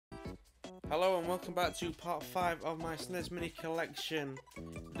Hello and welcome back to part 5 of my Snes Mini collection.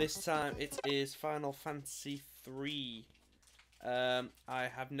 This time it is Final Fantasy 3. I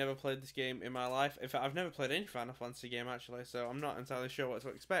have never played this game in my life. In fact, I've never played any Final Fantasy game actually, so I'm not entirely sure what to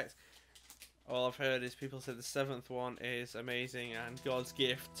expect. All I've heard is people say the 7th one is amazing and God's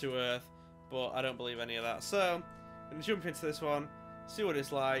gift to Earth, but I don't believe any of that. So, I'm going to jump into this one, see what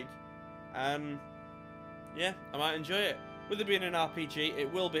it's like, and yeah, I might enjoy it. With it being an RPG,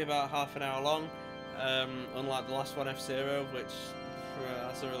 it will be about half an hour long, unlike the last one, F-Zero, which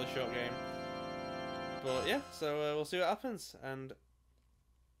that's a really short game. But yeah, so we'll see what happens. And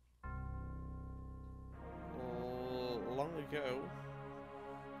long ago,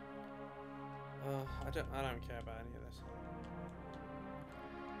 I don't care about any of this.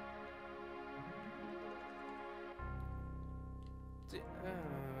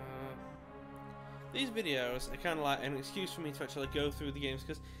 These videos are kind of like an excuse for me to actually go through the games,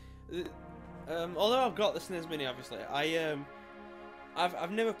 because although I've got the Snes Mini, obviously,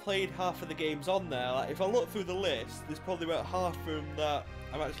 I've never played half of the games on there. Like, if I look through the list, there's probably about half of them that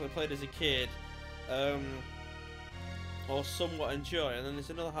I've actually played as a kid, or somewhat enjoy, and then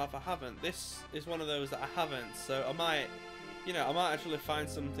there's another half I haven't. This is one of those that I haven't, so I might actually find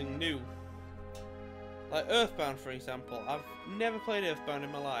something new. Like Earthbound, for example. I've never played Earthbound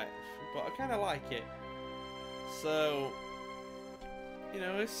in my life, but I kind of like it. So, you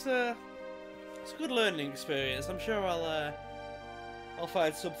know, it's a good learning experience. I'm sure I'll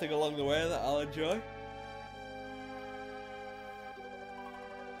find something along the way that I'll enjoy.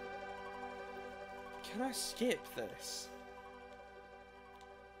 Can I skip this?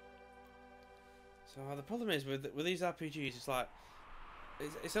 So the problem is with these RPGs, it's like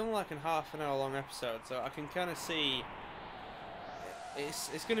it's only like a half an hour long episode, so I can kind of see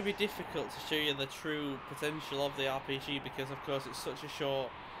it's going to be difficult to show you the true potential of the RPG, because of course it's such a short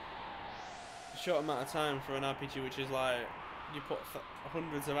amount of time for an RPG, which is like you put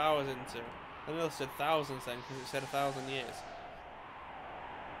hundreds of hours into. I know I said thousands then, because it said 1,000 years.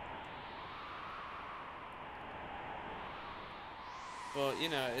 But you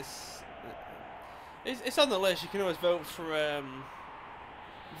know, it's on the list. You can always vote for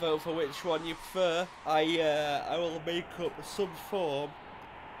which one you prefer. I will make up some form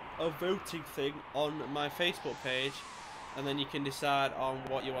of voting thing on my Facebook page, and then you can decide on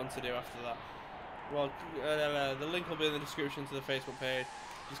what you want to do after that. Well, the link will be in the description to the Facebook page.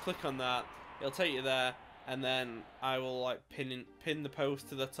 Just click on that, it'll take you there, and then I will like pin the post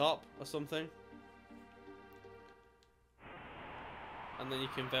to the top or something, and then you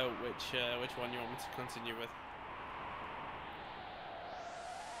can vote which one you want me to continue with.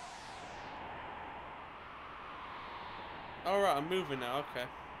 Alright, I'm moving now, okay.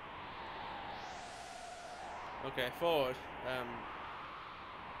 Okay, forward.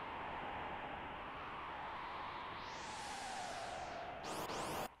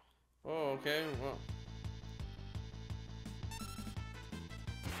 Oh, okay, well.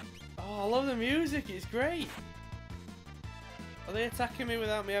 Oh, I love the music, it's great! Are they attacking me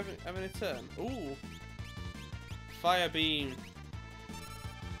without me having a turn? Ooh! Fire beam!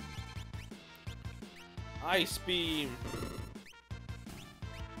 Ice beam!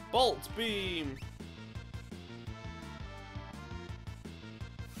 Bolt beam!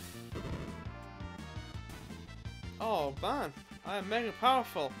 Oh man, I am mega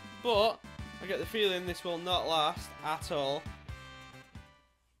powerful, but I get the feeling this will not last at all.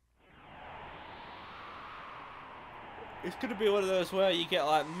 It's gonna be one of those where you get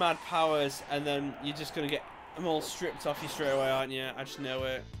like mad powers and then you're just gonna get them all stripped off you straight away, aren't you? I just know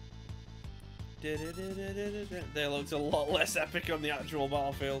it. They looked a lot less epic on the actual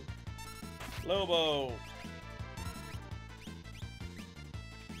battlefield. Lobo!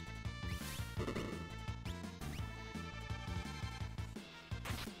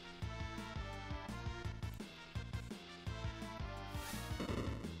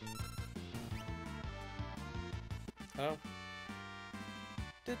 Oh.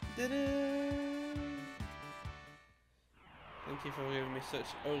 Thank you for giving me such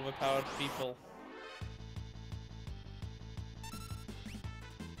overpowered people.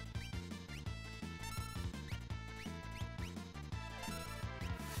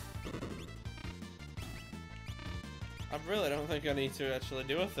 I really don't think I need to actually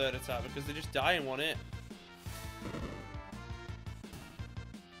do a third attack, because they just die in one hit.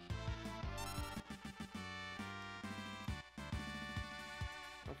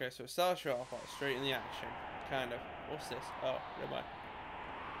 Okay, so it starts you off like straight in the action, kind of. What's this? Oh, never mind.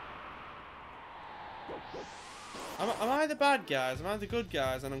 Am I the bad guys? Am I the good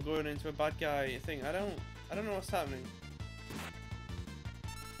guys? And I'm going into a bad guy thing. I don't know what's happening.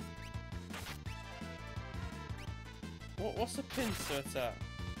 What's the pincer attack?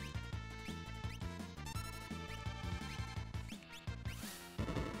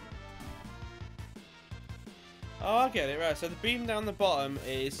 Oh, I get it, right. So the beam down the bottom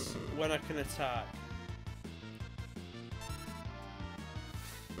is when I can attack.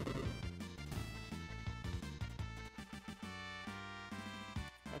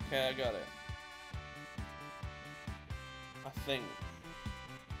 Okay, I got it. I think.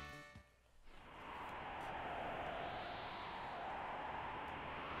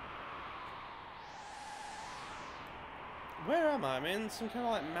 Where am I? I'm in some kind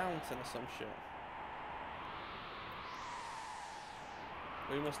of like mountain or some shit.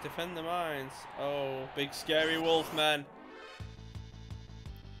 We must defend the mines. Oh, big scary wolf man.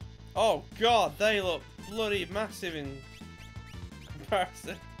 Oh god, they look bloody massive in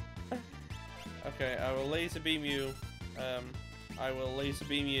comparison. Okay, I will laser beam you. I will laser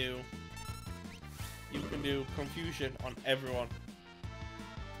beam you. You can do confusion on everyone.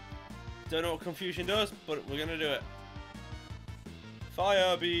 Don't know what confusion does, but we're gonna do it.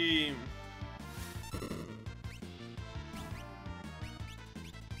 Fire beam.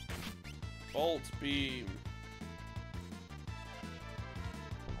 Bolt beam.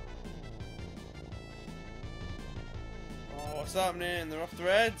 Oh, what's happening? They're off their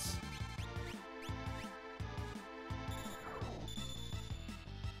heads.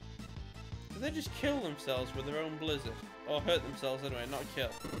 Did they just kill themselves with their own blizzard? Or hurt themselves anyway, not kill.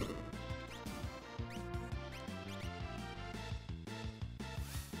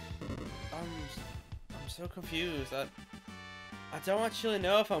 I'm so confused. I don't actually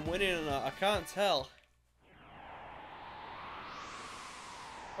know if I'm winning or not. I can't tell.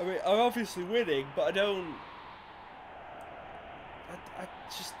 I mean, I'm obviously winning, but I don't...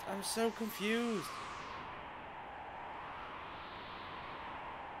 I'm so confused.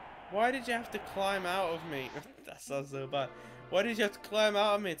 Why did you have to climb out of me? That sounds so bad. Why did you have to climb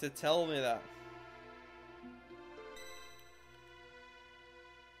out of me to tell me that?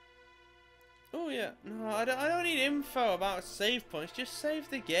 Oh yeah, no, I don't need info about save points. Just save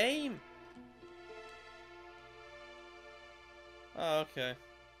the game. Oh, okay.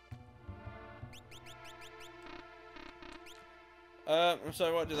 I'm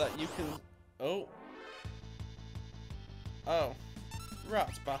sorry. What did that? You can. Oh. Oh.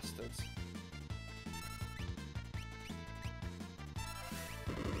 Rats, bastards.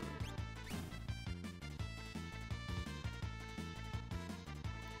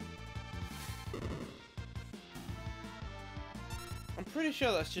 I'm pretty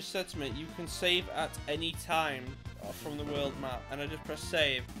sure that's just said to me, you can save at any time from the world map. And I just pressed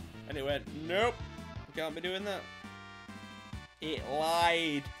save. And it went, nope. You can't be doing that. It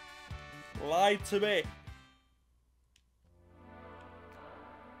lied. Lied to me.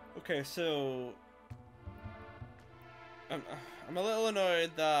 Okay, so... I'm a little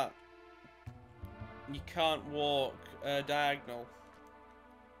annoyed that you can't walk diagonal.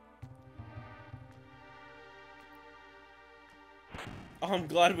 Oh, I'm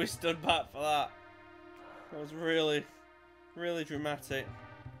glad we stood back for that. That was really, really dramatic.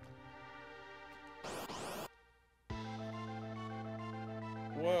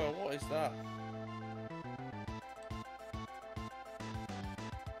 Whoa, what is that?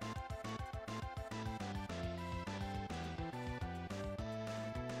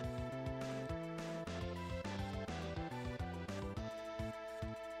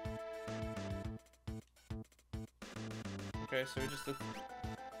 Okay, so just a...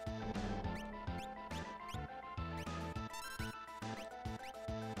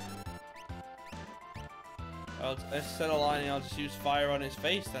 instead of lining, I'll just use fire on his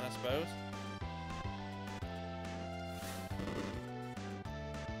face then, I suppose.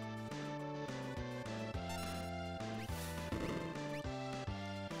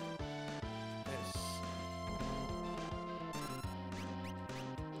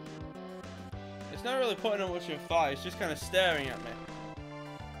 It's not really putting on much of a fight, it's just kind of staring at me.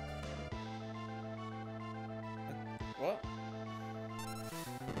 What?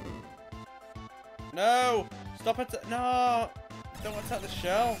 No! Stop it! No! Don't attack the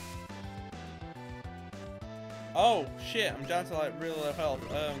shell! Oh, shit, I'm down to like real low health.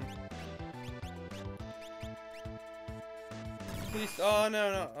 Please, oh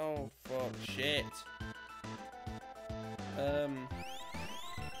no, no, oh fuck, shit.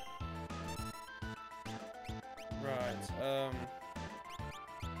 Right, oh,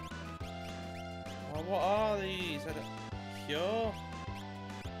 what are these? I don't... Cure?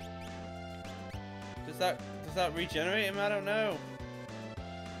 Does that regenerate him? I don't know.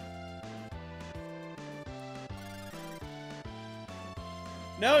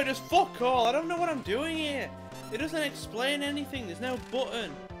 No, just fuck all. I don't know what I'm doing here. It doesn't explain anything. There's no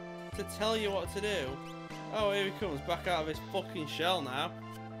button to tell you what to do. Oh, here he comes back out of his fucking shell now.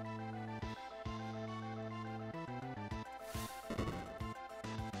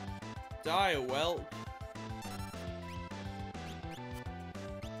 Die, whelp.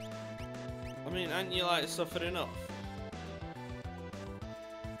 I mean, ain't you like suffered enough?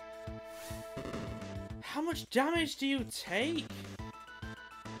 How much damage do you take?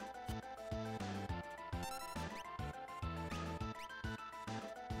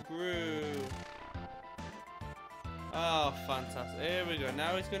 Grew. Oh, fantastic. Here we go.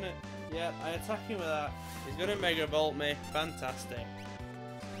 Now he's gonna... Yeah, I attack him with that. He's gonna Mega Volt me. Fantastic.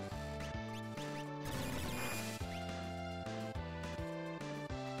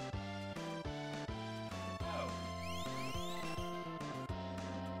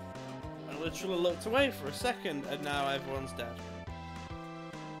 I literally looked away for a second and now everyone's dead.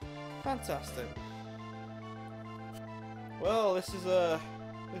 Fantastic. Well, this is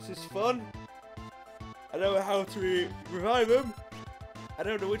fun. I don't know how to revive them. I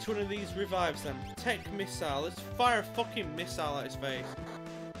don't know which one of these revives them. Tech missile. Let's fire a fucking missile at his face.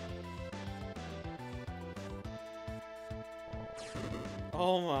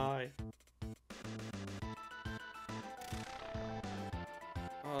 Oh my.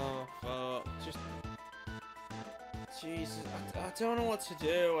 Oh fuck. Just... Jesus. I don't know what to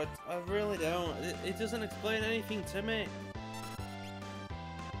do. I really don't. It doesn't explain anything to me.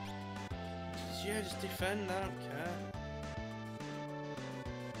 Yeah, just defend, I don't care.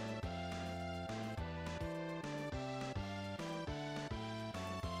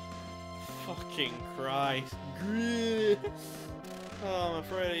 Fucking Christ. Oh, I'm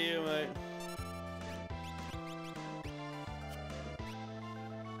afraid of you, mate.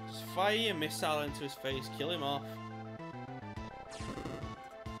 Just fire your missile into his face, kill him off.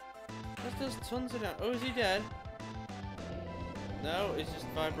 That does tons of damage. Oh, is he dead? No, it's just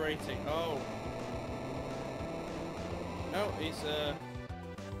vibrating. Oh. No,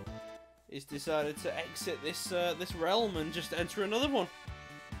 he's decided to exit this this realm and just enter another one.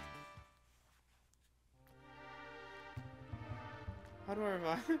 How do I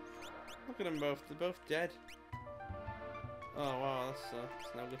revive? Look at them both; they're both dead. Oh wow, that's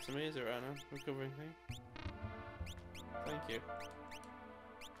not good to me, is it right now? Recovering thing. Thank you.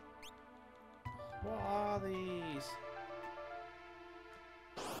 What are these?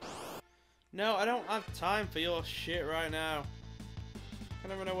 No, I don't have time for your shit right now.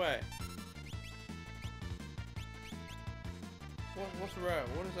 Can I run away? What's row?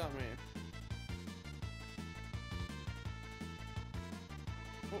 What does that mean?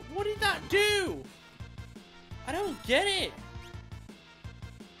 What did that do? I don't get it.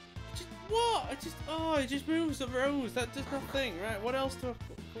 What? It just moves the rows. That does nothing, right? What else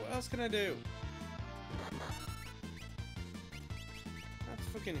can I do?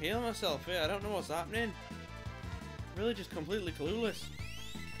 Fucking heal myself here. I don't know what's happening. Really just completely clueless.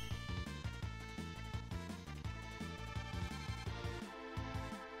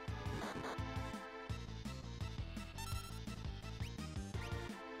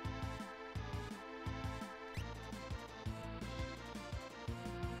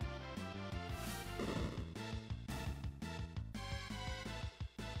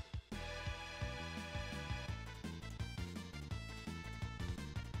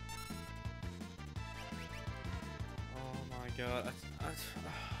 God,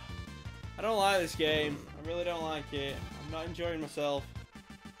 I don't like this game. I really don't like it. I'm not enjoying myself.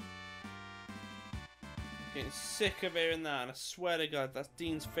 I'm getting sick of hearing that, and I swear to God, that's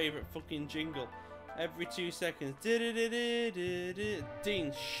Dean's favourite fucking jingle. Every 2 seconds. Dean,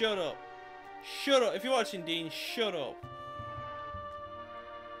 shut up. Shut up. If you're watching, Dean, shut up.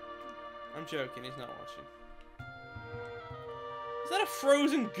 I'm joking, he's not watching. Is that a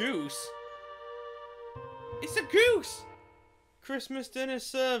frozen goose? It's a goose! Christmas dinner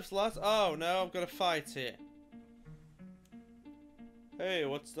serves, lads. Oh no, I've got to fight it. Hey,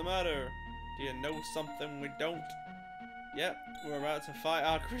 what's the matter? Do you know something we don't? Yep, we're about to fight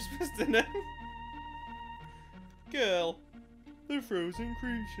our Christmas dinner. Girl, the frozen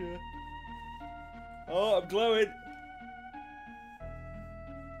creature. Oh, I'm glowing.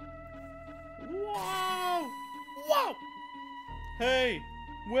 Wow! Wow! Hey!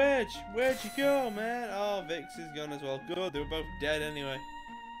 Where'd you go, man? Oh, Vix is gone as well. Good, they were both dead anyway.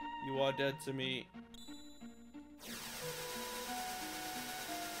 You are dead to me.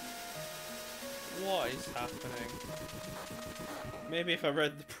 What is happening? Maybe if I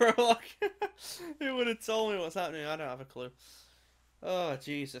read the prologue, it would have told me what's happening. I don't have a clue. Oh,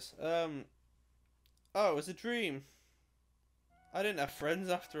 Jesus. Oh, it was a dream. I didn't have friends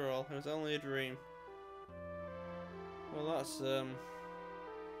after all. It was only a dream. Well, that's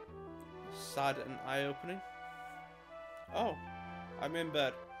sad and eye-opening. Oh, I'm in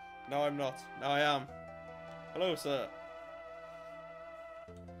bed. No, I'm not. No, I am. Hello, sir.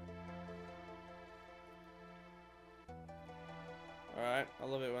 Alright, I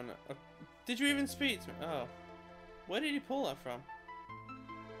love it when... did you even speak to me? Oh. Where did you pull that from?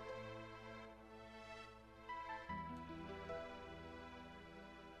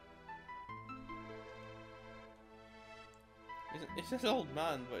 It's just an old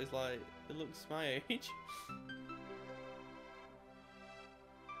man, but it's like, it looks my age.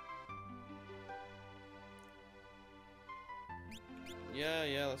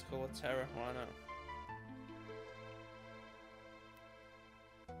 Yeah, let's call it Terror, why not?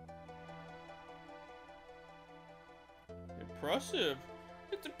 Impressive!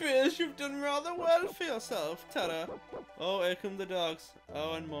 It appears you've done rather well for yourself, Terror. Oh, here come the dogs.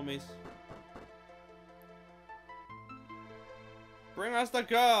 Oh, and mummies. Bring us the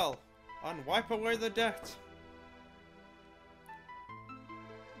girl, and wipe away the debt.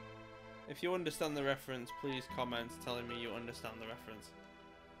 If you understand the reference, please comment telling me you understand the reference.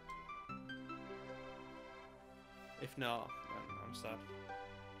 If not, then I'm sad.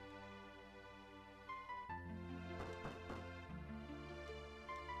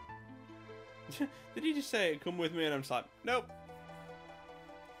 Did he just say, come with me? And I'm just like, nope.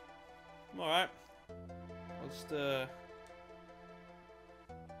 I'm alright. I'll just,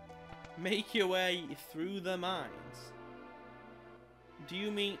 make your way through the mines. Do you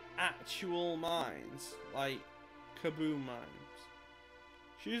mean actual mines? Like, kaboom mines?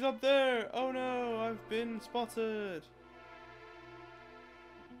 She's up there! Oh no, I've been spotted!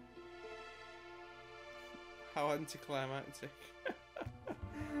 How anticlimactic.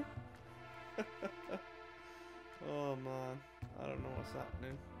 Oh man, I don't know what's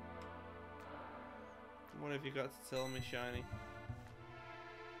happening. What have you got to tell me, Shiny?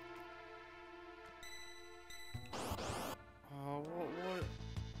 Oh, what?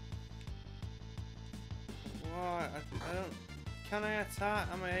 What? I don't... Can I attack?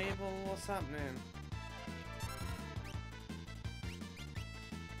 Am I able? What's happening?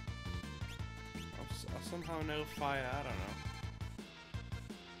 I somehow know fire, I don't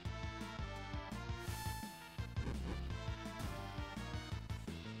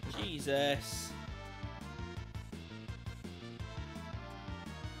know. Jesus.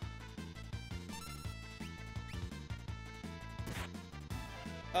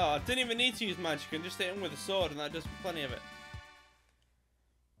 Oh, I didn't even need to use magic. I can just hit him with a sword and that does plenty of it.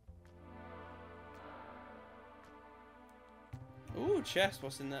 Ooh, chest.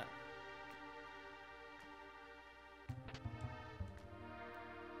 What's in there?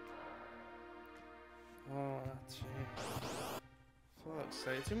 Oh, jeez. Fuck's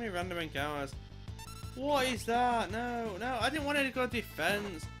sake. Too many random encounters. What is that? No, I didn't want it to go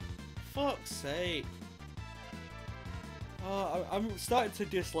defense. Fuck's sake. Oh, I'm starting to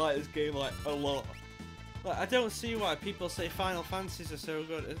dislike this game like a lot. Like, I don't see why people say Final Fantasies are so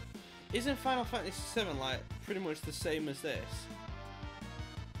good. Isn't Final Fantasy 7 like pretty much the same as this?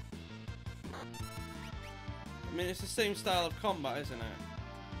 I mean, it's the same style of combat, isn't it?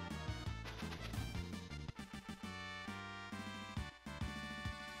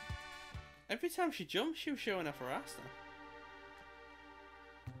 Every time she jumps, she was showing off her ass then.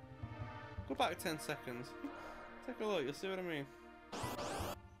 Go back 10 seconds. Take a look, you'll see what I mean.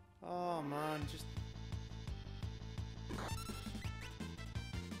 Oh man, just...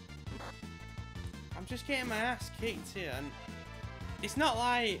 I'm just getting my ass kicked here, and it's not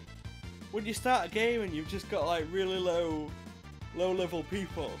like when you start a game and you've just got like really low level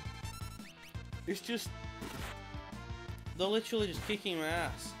people. It's just... they're literally just kicking my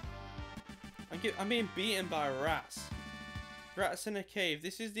ass. I'm being beaten by rats. Rats in a cave.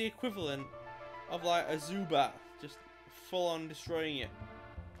 This is the equivalent of like a Zubat. Just full on destroying it.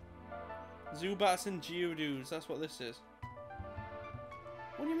 Zubats and Geodudes. That's what this is.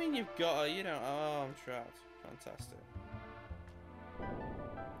 What do you mean you've got a... You know... Oh, I'm trapped. Fantastic.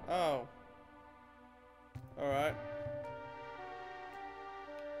 Oh. Alright.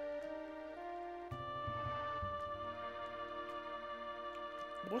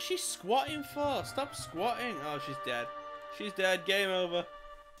 What's she squatting for? Stop squatting. Oh, she's dead. She's dead. Game over.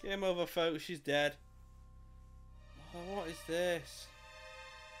 Game over, folks. She's dead. Oh, what is this?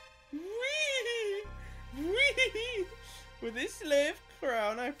 Whee! Whee! With this slave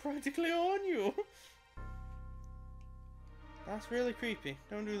crown, I practically own you. That's really creepy.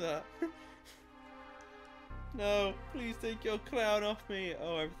 Don't do that. No, please take your crown off me.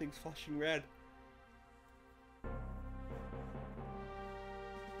 Oh, everything's flashing red.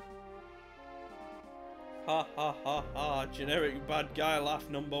 Ha ha ha ha. Generic bad guy laugh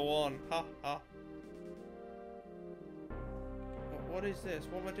 #1. Ha ha. What is this?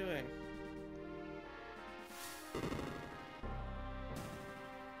 What am I doing?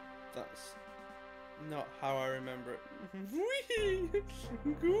 That's not how I remember it. Wee!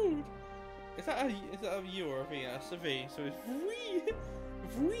 Good. Is that a U or a V? That's a V. So it's wee,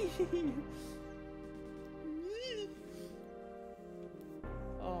 wee.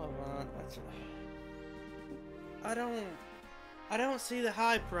 Oh man, I don't see the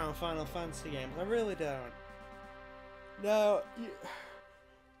hype around Final Fantasy games. I really don't. Now,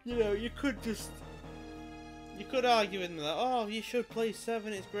 you know, you could argue with me that, oh, you should play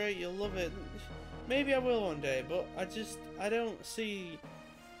 7, it's great, you'll love it. Maybe I will one day, but I don't see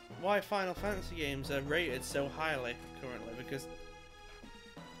why Final Fantasy games are rated so highly currently, because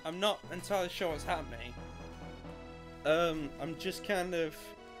I'm not entirely sure what's happening. I'm just kind of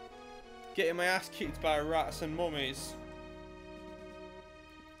getting my ass kicked by rats and mummies.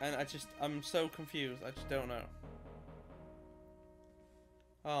 And I'm so confused, I just don't know.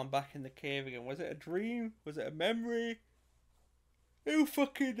 Oh, I'm back in the cave again. Was it a dream? Was it a memory? Who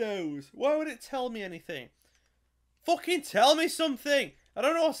fucking knows? Why would it tell me anything? Fucking tell me something! I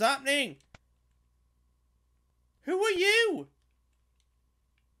don't know what's happening! Who are you?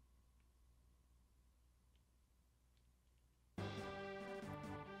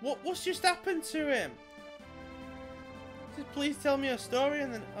 What's just happened to him? Just please tell me a story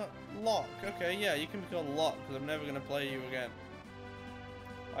and then... Lock. Okay, yeah, you can be called Lock, because I'm never going to play you again.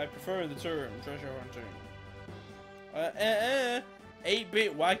 I prefer the term treasure hunting.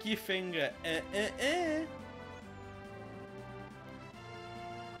 8-bit wag your finger. It's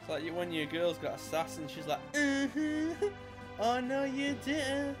like when your girl's got a sass and she's like, oh no you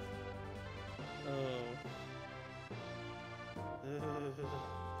didn't. Oh.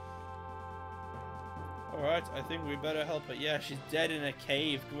 Alright, I think we better help her. Yeah, she's dead in a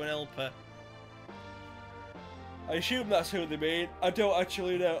cave. Go and help her. I assume that's who they mean. I don't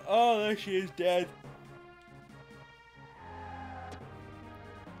actually know. Oh, there she is, dead.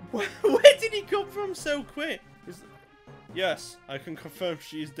 Where did he come from so quick? Yes, I can confirm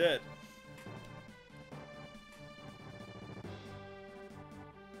she's dead.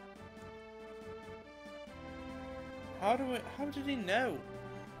 How did he know?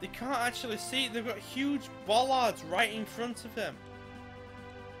 They can't actually see. They've got huge bollards right in front of him.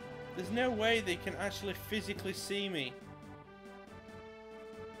 There's no way they can actually physically see me.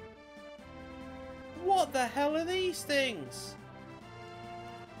 What the hell are these things?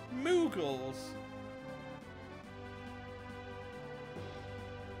 Moogles.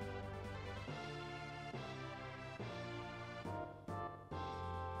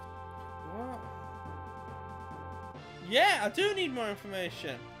 What? Yeah, I do need more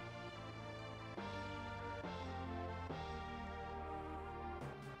information.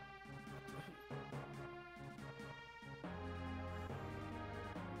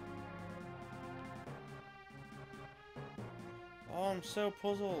 Oh, I'm so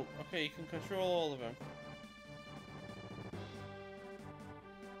puzzled. Okay, you can control all of them.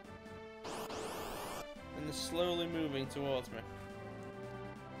 And they're slowly moving towards me.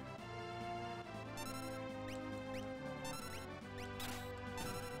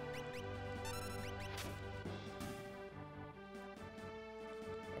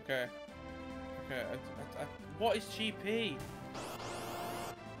 Okay. Okay, what is GP?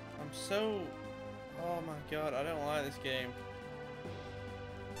 I'm so... Oh my god, I don't like this game.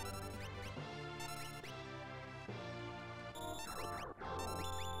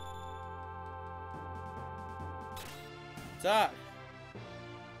 That.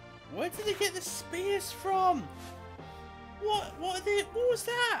 Where did they get the spears from? What was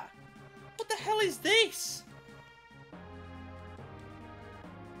that? What the hell is this?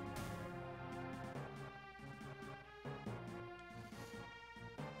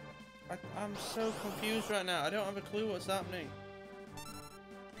 I'm so confused right now. I don't have a clue what's happening.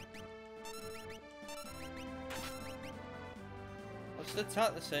 I'll just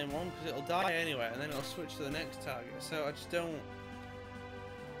attack the same one because it'll die anyway, and then it'll switch to the next target. So I just don't.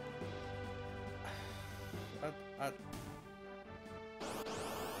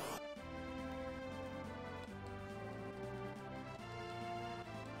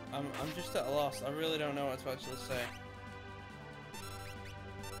 I'm just at a loss. I really don't know what to actually say.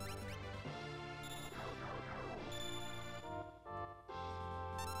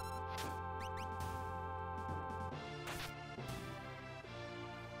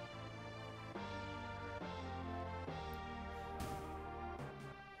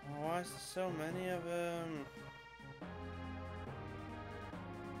 Why is there so many of them?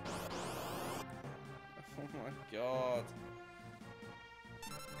 my god.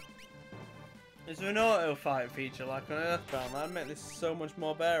 Is there an auto fight feature like on Earthbound? That'd make this so much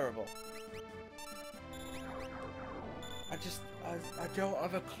more bearable. I don't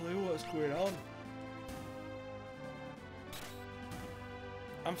have a clue what's going on.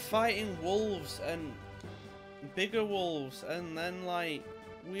 I'm fighting wolves and bigger wolves and then like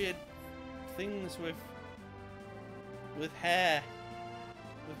weird things with hair.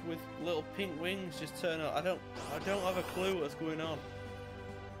 With little pink wings just turn up. I don't have a clue what's going on.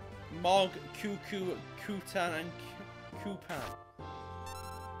 Mog, Cuckoo, Kutan, and Kupan.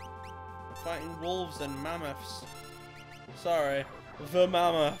 Fighting wolves and mammoths. Sorry, the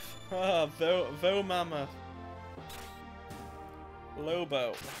mammoth. Ah, the mammoth.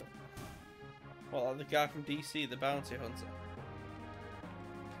 Lobo. What, like the guy from DC, the bounty hunter?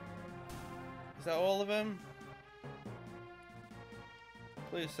 Is that all of them?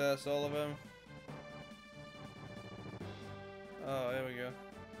 Please say that's all of them. Oh, here we go.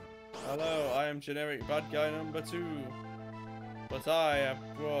 Hello, I am generic bad guy number 2. But I have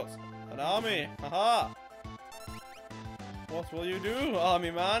brought an army. Haha! What will you do,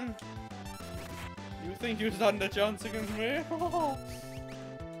 army man? You think you stand a chance against me?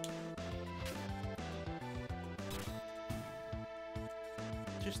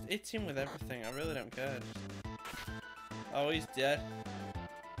 Just hit him with everything, I really don't care. Oh, he's dead.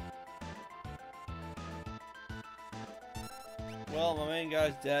 Well, my main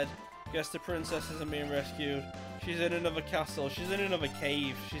guy's dead. Guess the princess isn't being rescued. She's in another castle. She's in another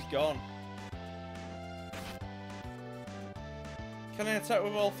cave. She's gone. Can I attack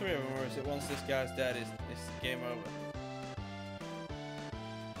with all 3 of them, or is it once this guy's dead, it's game over?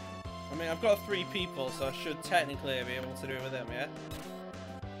 I mean, I've got 3 people, so I should technically be able to do it with them, yeah?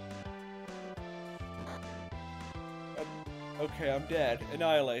 Okay, I'm dead.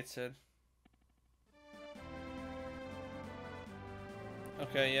 Annihilated.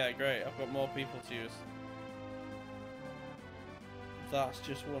 Okay, yeah, great. I've got more people to use. That's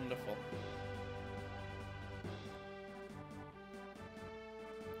just wonderful.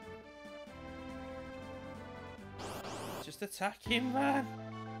 Just attack him, man.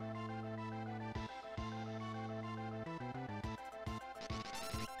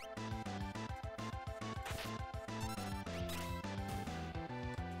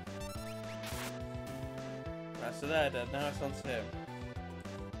 Right, so they're dead. Now it's on to him.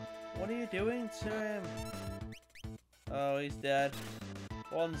 What are you doing to him? Oh, he's dead.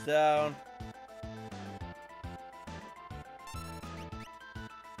 One's down.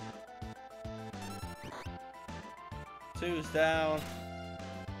 Two's down.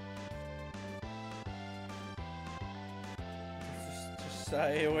 Just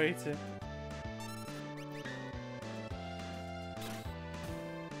sat here waiting.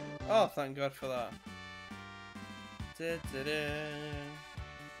 Oh, thank God for that.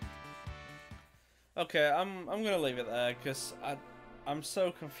 Okay, I'm gonna leave it there because I'm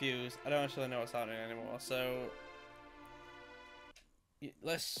so confused. I don't actually know what's happening anymore. So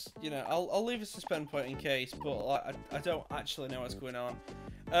I'll leave a suspend point in case, but like, I don't actually know what's going on.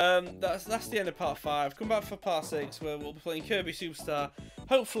 That's the end of part 5. Come back for part 6 where we'll be playing Kirby Superstar.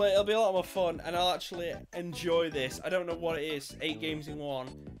 Hopefully it'll be a lot more fun and I'll actually enjoy this. I don't know what it is, 8 games in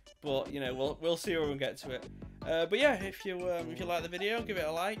 1, but you know we'll see when we get to it. But yeah, if you like the video, give it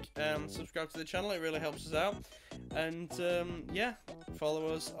a like, subscribe to the channel, it really helps us out, and yeah, follow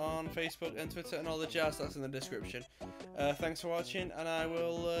us on Facebook and Twitter and all the jazz, that's in the description. Thanks for watching, and I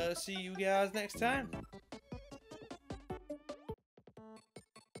will see you guys next time.